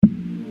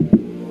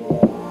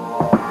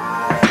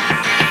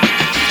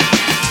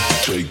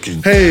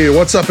Hey,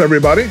 what's up,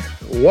 everybody?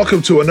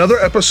 Welcome to another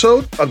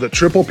episode of the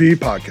Triple P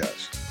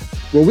Podcast,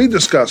 where we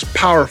discuss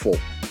powerful,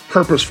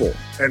 purposeful,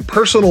 and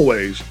personal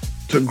ways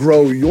to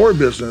grow your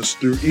business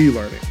through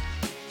e-learning.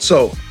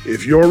 So,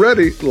 if you're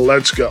ready,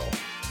 let's go.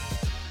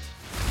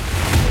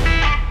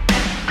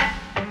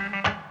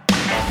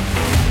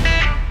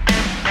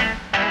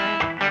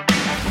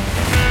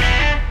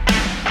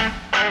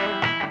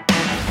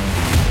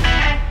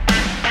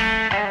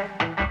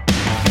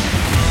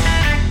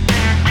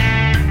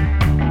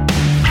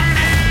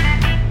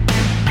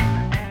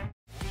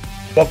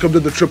 Welcome to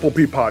the Triple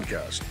P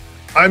Podcast.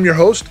 I'm your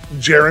host,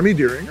 Jeremy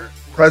Deeringer,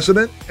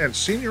 President and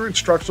Senior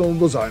Instructional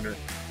Designer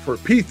for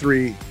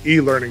P3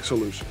 E-Learning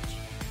Solutions.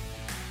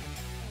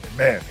 And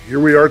man, here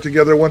we are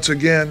together once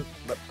again,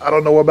 but I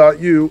don't know about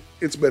you,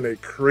 it's been a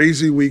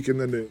crazy week in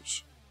the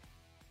news.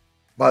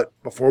 But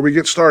before we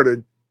get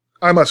started,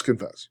 I must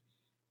confess,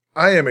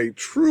 I am a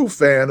true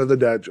fan of the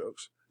dad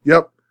jokes.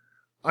 Yep,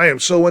 I am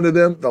so into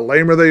them, the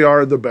lamer they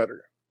are, the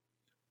better.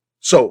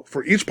 So,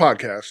 for each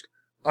podcast,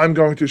 I'm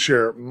going to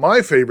share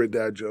my favorite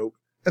dad joke,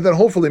 and then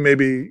hopefully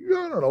maybe,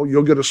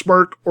 you'll get a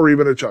smirk or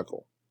even a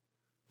chuckle.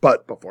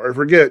 But before I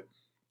forget,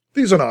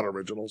 these are not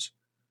originals.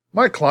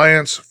 My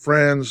clients,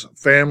 friends,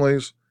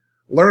 families,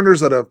 learners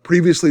that have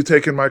previously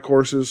taken my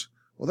courses,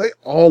 well, they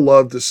all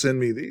love to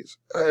send me these.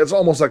 It's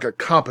almost like a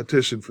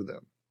competition for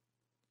them.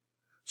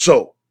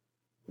 So,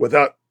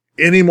 without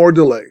any more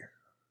delay,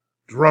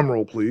 drum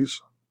roll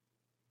please.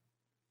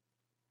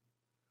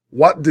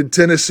 What did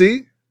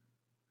Tennessee?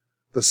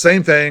 The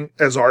same thing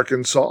as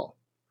Arkansas.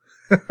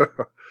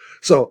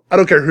 So I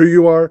don't care who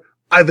you are.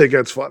 I think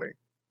that's funny.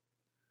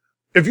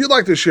 If you'd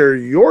like to share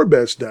your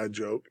best dad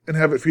joke and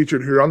have it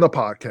featured here on the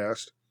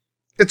podcast,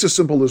 it's as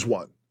simple as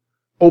one.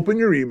 Open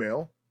your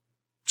email.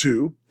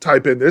 2,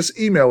 type in this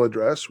email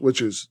address,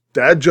 which is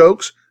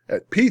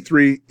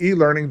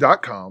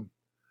dadjokes@p3elearning.com.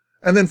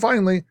 And then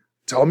finally,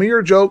 tell me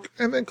your joke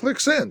and then click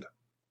send.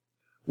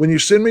 When you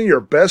send me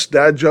your best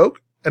dad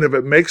joke, and if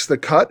it makes the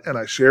cut and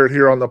I share it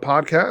here on the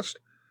podcast,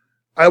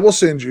 I will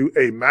send you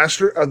a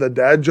Master of the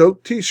Dad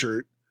Joke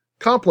t-shirt,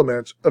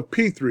 compliments of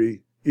P3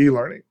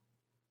 e-learning.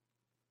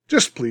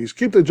 Just please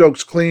keep the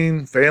jokes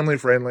clean,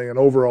 family-friendly, and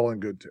overall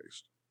in good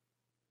taste.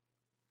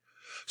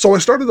 So I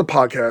started the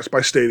podcast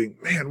by stating,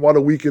 man, what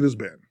a week it has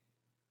been.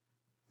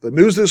 The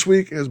news this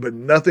week has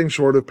been nothing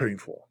short of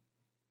painful.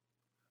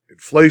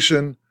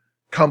 Inflation,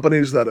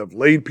 companies that have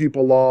laid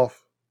people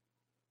off.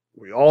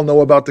 We all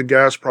know about the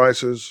gas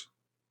prices.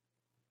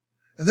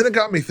 And then it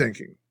got me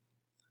thinking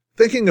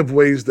of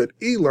ways that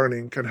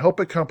e-learning can help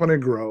a company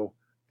grow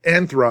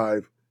and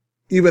thrive,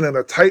 even in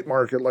a tight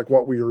market like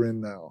what we are in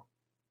now.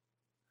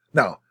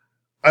 Now,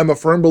 I'm a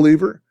firm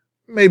believer,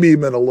 maybe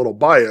even a little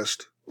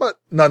biased, but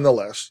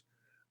nonetheless,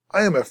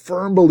 I am a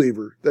firm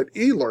believer that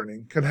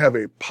e-learning can have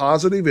a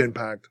positive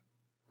impact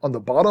on the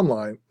bottom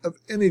line of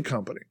any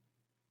company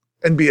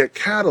and be a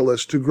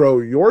catalyst to grow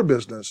your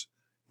business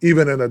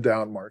even in a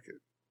down market.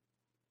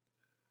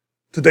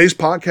 Today's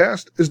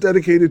podcast is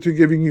dedicated to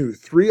giving you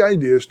 3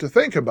 ideas to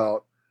think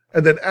about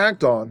and then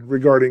act on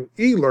regarding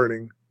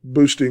e-learning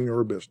boosting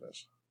your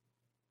business.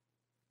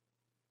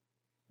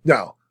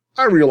 Now,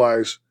 I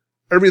realize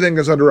everything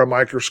is under a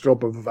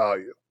microscope of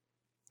value.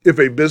 If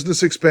a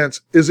business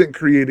expense isn't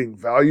creating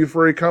value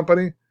for a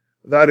company,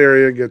 that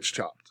area gets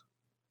chopped.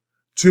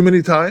 Too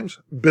many times,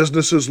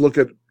 businesses look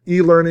at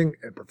e-learning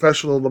and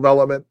professional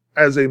development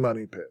as a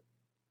money pit.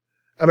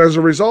 And as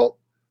a result,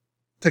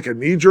 take a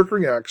knee-jerk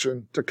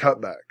reaction to cut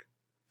back,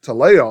 to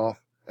lay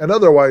off, and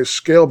otherwise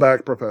scale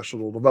back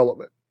professional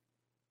development.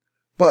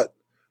 But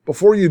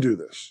before you do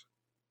this,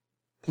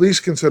 please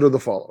consider the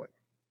following.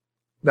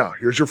 Now,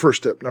 here's your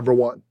first tip. Number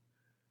 1,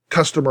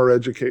 customer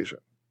education.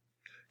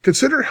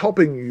 Consider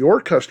helping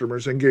your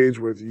customers engage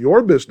with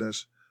your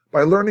business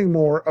by learning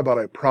more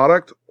about a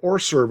product or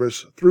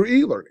service through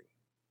e-learning.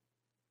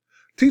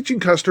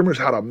 Teaching customers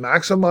how to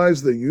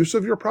maximize the use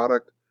of your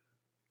product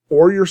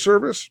or your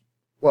service,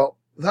 well,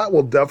 that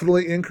will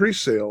definitely increase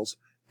sales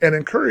and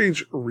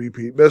encourage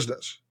repeat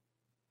business.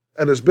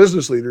 And as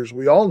business leaders,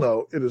 we all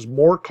know it is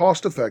more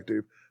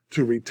cost-effective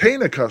to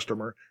retain a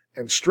customer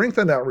and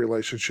strengthen that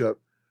relationship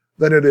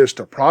than it is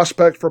to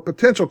prospect for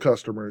potential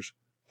customers,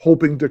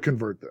 hoping to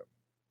convert them.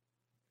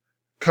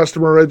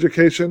 Customer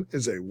education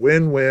is a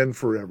win-win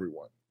for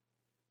everyone.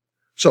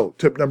 So,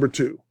 tip number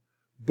 2,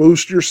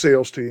 boost your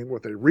sales team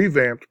with a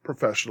revamped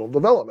professional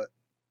development.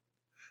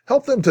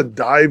 Help them to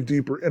dive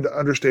deeper into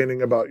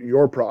understanding about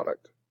your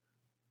product,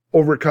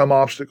 overcome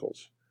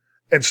obstacles,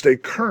 and stay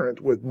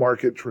current with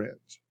market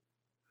trends.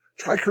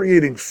 Try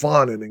creating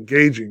fun and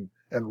engaging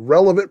and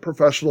relevant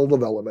professional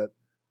development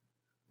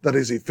that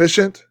is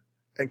efficient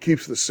and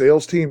keeps the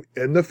sales team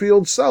in the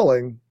field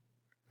selling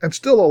and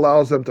still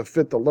allows them to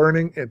fit the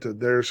learning into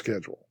their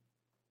schedule.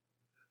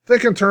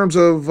 Think in terms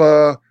of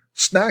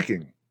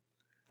snacking.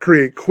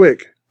 Create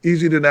quick,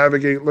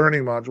 easy-to-navigate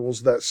learning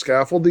modules that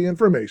scaffold the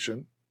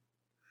information.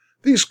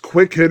 These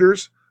quick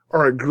hitters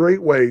are a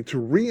great way to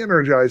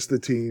re-energize the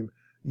team,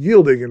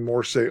 yielding in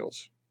more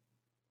sales.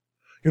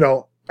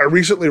 I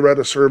recently read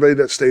a survey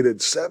that stated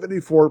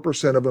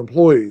 74% of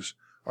employees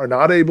are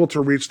not able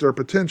to reach their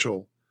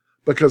potential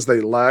because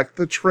they lack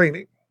the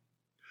training.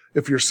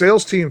 If your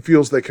sales team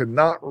feels they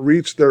cannot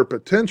reach their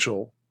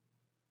potential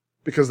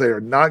because they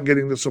are not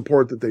getting the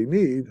support that they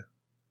need,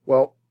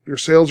 well, your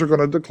sales are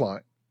going to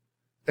decline,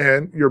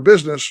 and your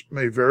business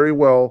may very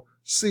well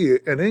see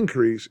an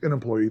increase in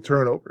employee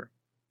turnover.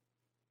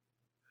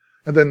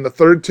 And then the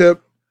third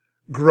tip,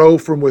 grow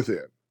from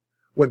within.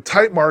 When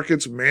tight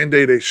markets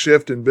mandate a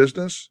shift in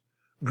business,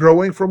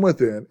 growing from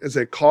within is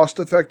a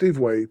cost-effective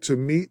way to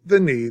meet the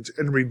needs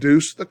and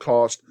reduce the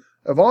cost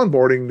of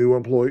onboarding new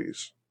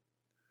employees.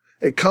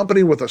 A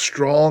company with a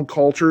strong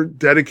culture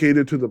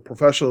dedicated to the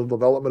professional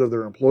development of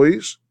their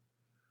employees,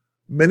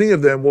 many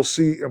of them will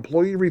see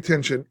employee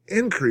retention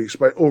increase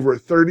by over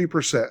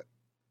 30%.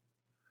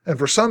 And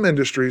for some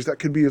industries, that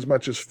can be as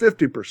much as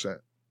 50%.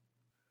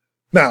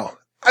 Now,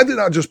 I did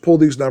not just pull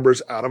these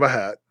numbers out of a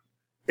hat.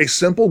 A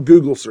simple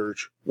Google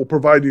search will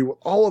provide you with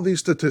all of these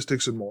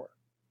statistics and more.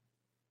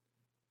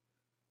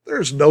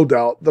 There's no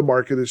doubt the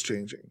market is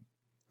changing,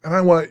 and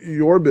I want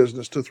your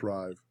business to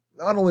thrive,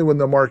 not only when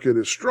the market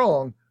is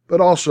strong,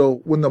 but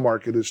also when the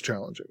market is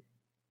challenging.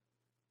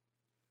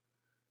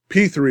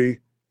 P3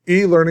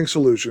 E-Learning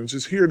Solutions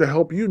is here to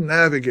help you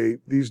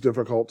navigate these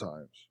difficult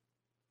times.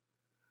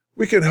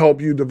 We can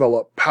help you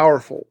develop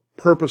powerful,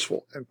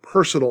 purposeful, and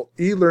personal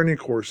e-learning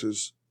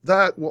courses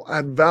that will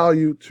add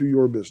value to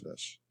your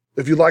business.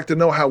 If you'd like to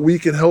know how we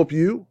can help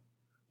you,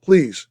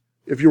 please,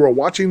 if you are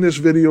watching this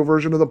video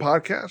version of the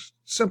podcast,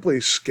 simply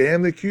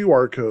scan the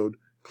QR code,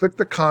 click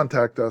the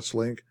Contact Us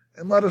link,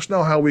 and let us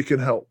know how we can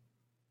help.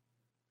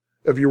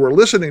 If you are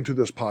listening to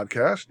this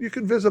podcast, you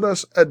can visit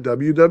us at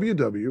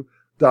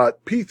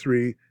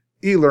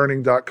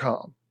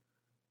www.p3elearning.com.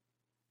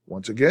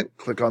 Once again,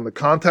 click on the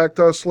Contact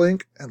Us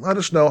link and let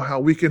us know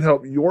how we can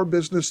help your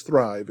business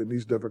thrive in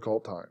these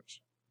difficult times.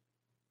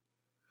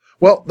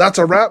 Well, that's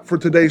a wrap for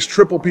today's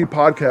Triple P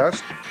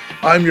podcast.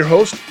 I'm your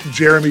host,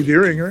 Jeremy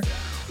Deeringer.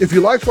 If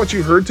you liked what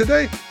you heard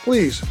today,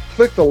 please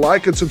click the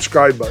like and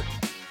subscribe button.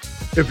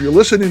 If you're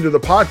listening to the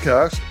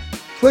podcast,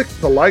 click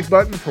the like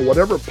button for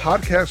whatever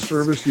podcast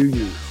service you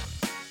use.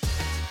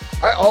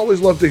 I always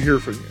love to hear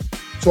from you.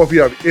 So if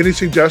you have any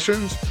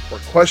suggestions or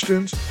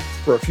questions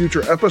for a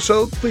future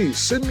episode, please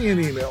send me an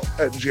email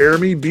at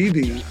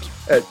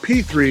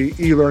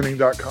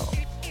jeremybd@p3elearning.com.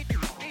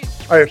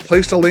 I have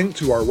placed a link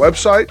to our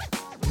website,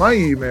 my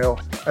email,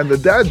 and the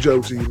Dad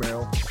Jokes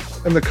email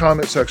in the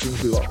comment sections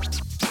below.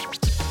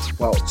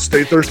 Well,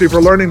 stay thirsty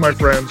for learning, my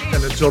friends,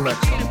 and until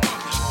next time.